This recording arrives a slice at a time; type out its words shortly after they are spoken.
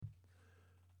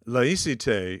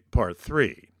Laïcité, Part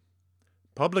 3.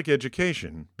 Public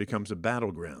education becomes a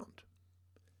battleground.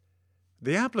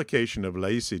 The application of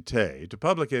laïcité to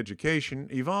public education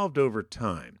evolved over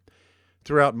time.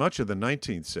 Throughout much of the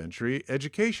 19th century,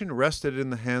 education rested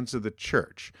in the hands of the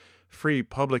Church. Free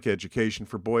public education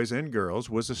for boys and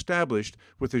girls was established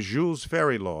with the Jules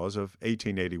Ferry laws of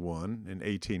 1881 and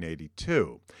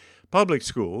 1882. Public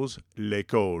schools,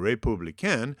 l'école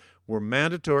républicaine, were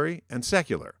mandatory and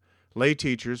secular. Lay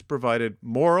teachers provided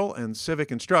moral and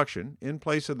civic instruction in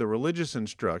place of the religious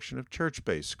instruction of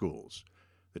church-based schools.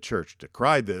 The Church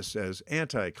decried this as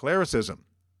anti-clericism.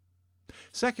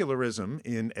 Secularism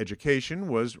in education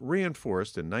was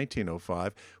reinforced in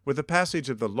 1905 with the passage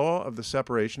of the Law of the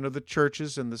Separation of the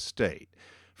Churches and the State.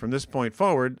 From this point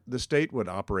forward, the state would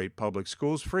operate public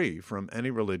schools free from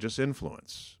any religious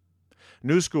influence.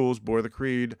 New schools bore the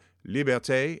creed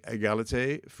Liberté,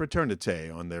 Égalité,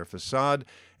 Fraternité on their facade,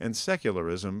 and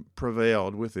secularism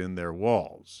prevailed within their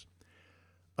walls.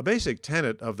 A basic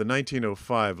tenet of the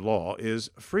 1905 law is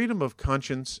freedom of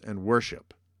conscience and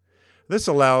worship. This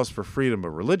allows for freedom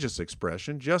of religious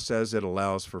expression, just as it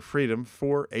allows for freedom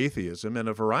for atheism and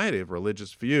a variety of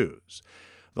religious views.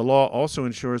 The law also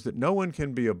ensures that no one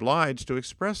can be obliged to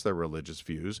express their religious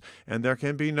views, and there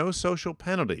can be no social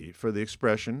penalty for the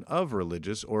expression of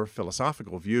religious or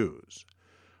philosophical views.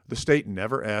 The state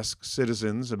never asks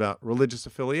citizens about religious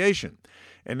affiliation,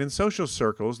 and in social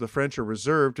circles the French are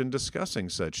reserved in discussing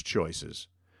such choices.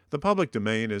 The public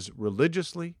domain is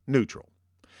religiously neutral.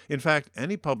 In fact,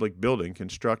 any public building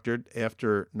constructed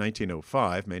after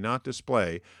 1905 may not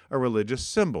display a religious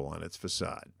symbol on its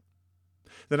facade.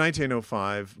 The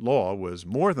 1905 law was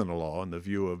more than a law in the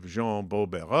view of Jean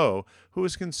Bouguereau, who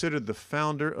is considered the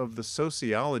founder of the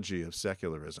sociology of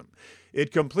secularism.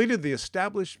 It completed the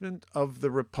establishment of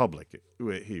the Republic,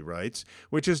 he writes,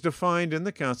 which is defined in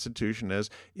the Constitution as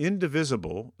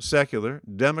indivisible, secular,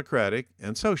 democratic,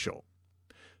 and social.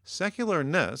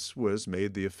 Secularness was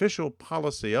made the official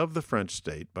policy of the French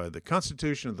state by the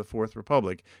Constitution of the Fourth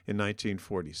Republic in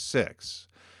 1946.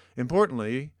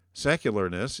 Importantly,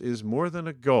 secularness is more than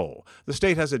a goal. The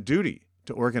state has a duty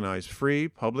to organize free,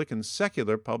 public, and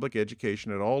secular public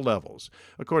education at all levels,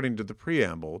 according to the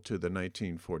preamble to the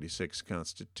 1946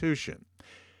 Constitution.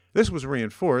 This was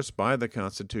reinforced by the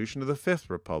Constitution of the Fifth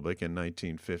Republic in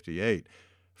 1958.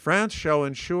 France shall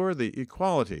ensure the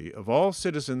equality of all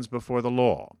citizens before the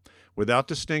law, without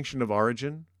distinction of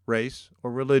origin, race,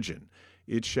 or religion.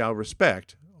 It shall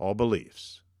respect all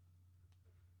beliefs.